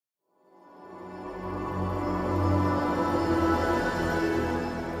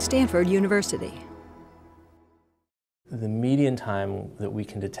Stanford University. The median time that we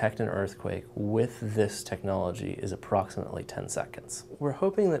can detect an earthquake with this technology is approximately 10 seconds. We're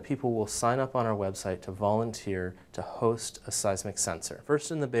hoping that people will sign up on our website to volunteer to host a seismic sensor.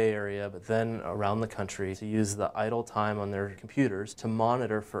 First in the Bay Area, but then around the country, to use the idle time on their computers to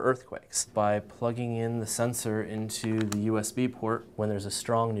monitor for earthquakes. By plugging in the sensor into the USB port when there's a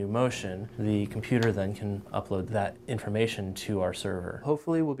strong new motion, the computer then can upload that information to our server.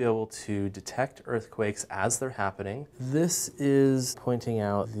 Hopefully we'll be able to detect earthquakes as they're happening. This is pointing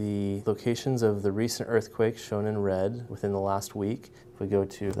out the locations of the recent earthquakes shown in red within the last week. If we go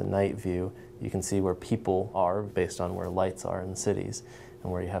to the night view, you can see where people are based on where lights are in the cities.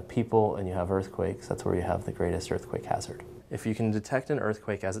 And where you have people and you have earthquakes, that's where you have the greatest earthquake hazard. If you can detect an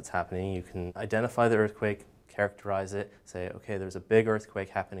earthquake as it's happening, you can identify the earthquake, characterize it, say, okay, there's a big earthquake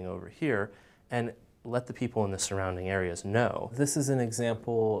happening over here, and let the people in the surrounding areas know. This is an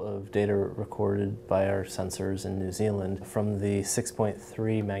example of data recorded by our sensors in New Zealand from the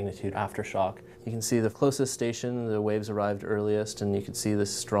 6.3 magnitude aftershock. You can see the closest station, the waves arrived earliest, and you can see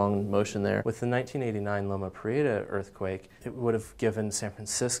this strong motion there. With the 1989 Loma Prieta earthquake, it would have given San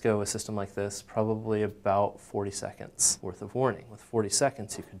Francisco a system like this probably about 40 seconds worth of warning. With 40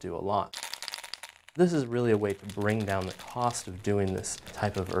 seconds, you could do a lot. This is really a way to bring down the cost of doing this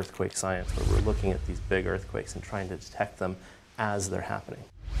type of earthquake science, where we're looking at these big earthquakes and trying to detect them as they're happening.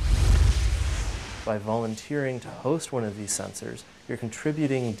 By volunteering to host one of these sensors, you're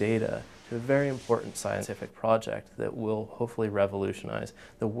contributing data to a very important scientific project that will hopefully revolutionize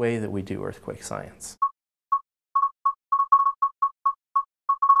the way that we do earthquake science.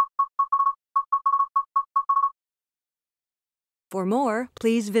 For more,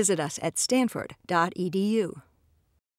 please visit us at stanford.edu.